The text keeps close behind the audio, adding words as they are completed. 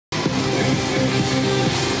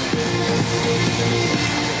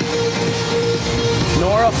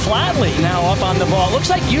Norah Flatley now up on the ball. Looks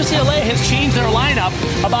like UCLA has changed their lineup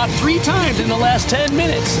about 3 times in the last 10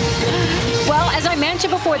 minutes. Well, as I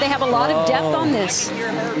mentioned before, they have a lot of depth on this.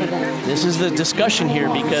 This is the discussion here,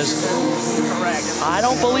 because I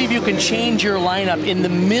don't believe you can change your lineup in the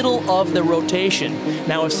middle of the rotation.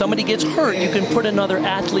 Now, if somebody gets hurt, you can put another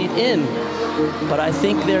athlete in. But I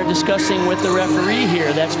think they're discussing with the referee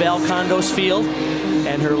here. That's Val Condo's field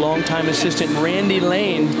and her longtime assistant, Randy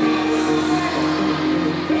Lane.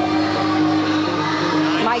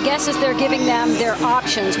 My guess is they're giving them their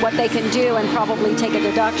options, what they can do, and probably take a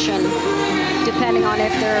deduction, depending on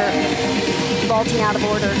if they're vaulting out of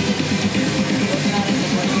order.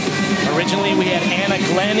 Originally, we had Anna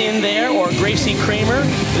Glenn in there, or Gracie Kramer.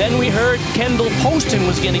 Then we heard Kendall Poston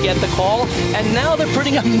was going to get the call, and now they're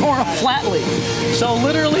putting up Norah Flatley. So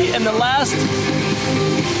literally, in the last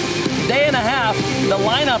day and a half, the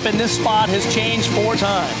lineup in this spot has changed 4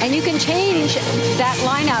 times. And you can change that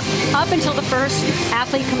lineup up until the first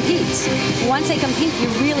athlete competes. Once they compete, you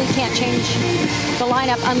really can't change the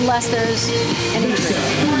lineup unless there's an injury.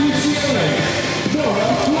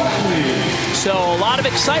 So a lot of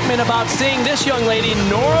excitement about seeing this young lady,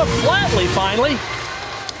 Norah Flatley, finally.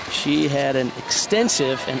 She had an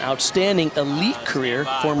extensive and outstanding elite career,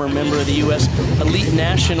 former member of the U.S. elite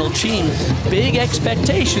national team. Big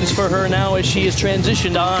expectations for her now as she has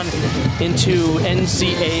transitioned on into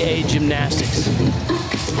NCAA gymnastics.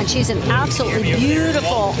 And she's an absolutely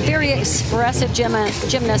beautiful, very expressive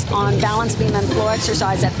gymnast on balance beam and floor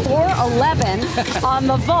exercise at 4'11" on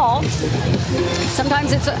the vault.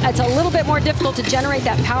 Sometimes it's a little bit more difficult to generate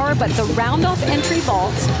that power, but the round-off entry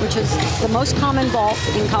vault, which is the most common vault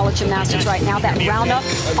in college gymnastics right now, that round-up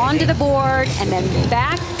onto the board and then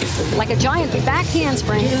back, like a giant back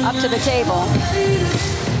handspring up to the table.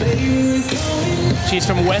 She's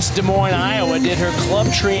from West Des Moines, Iowa, did her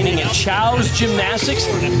club training at Chow's Gymnastics.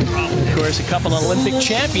 Of course, a couple of Olympic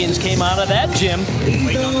champions came out of that gym.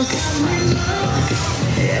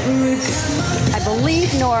 I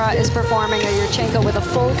believe Norah is performing a Yurchenko with a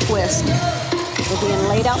full twist. Will be in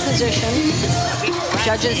laid out position.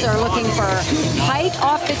 Judges are looking for height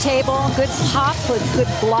off the table, good pop with good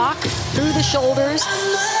block through the shoulders,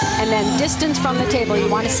 and then distance from the table. You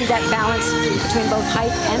want to see that balance between both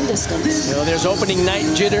height and distance. You know, there's opening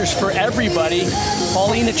night jitters for everybody.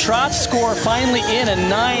 Paulina Trott's score finally in a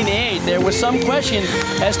 9.8. There was some question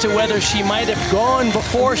as to whether she might have gone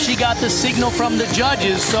before she got the signal from the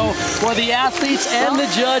judges. So for the athletes and the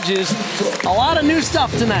judges, a lot of new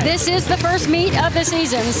stuff tonight. This is the first meet of the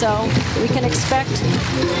season, so we can expect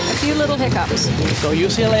a few little hiccups. So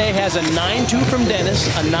UCLA has a 9.2 from Dennis,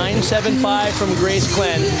 a 9.75 from Grace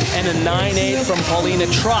Glenn, and a 9.8 from Paulina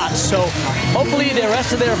Trott. So hopefully the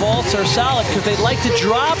rest of their vaults are solid, because they'd like to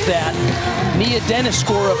drop that Nia Dennis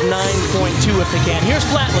score of 9.2 if they can. Here's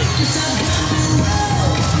Flatley.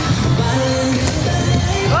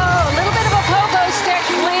 Oh, a little bit of a pogo stick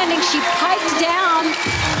landing. She piped down.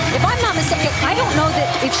 If I'm not mistaken, I don't know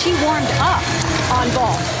that if she warmed up on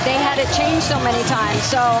vault. They had it changed so many times.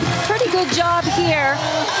 So pretty good job here.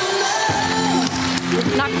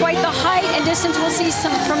 Not quite the height and distance we'll see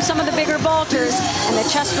from some of the bigger vaulters, and the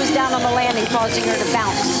chest was down on the landing, causing her to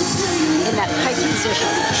bounce in that tight position.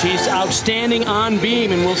 She's outstanding on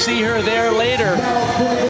beam, and we'll see her there later.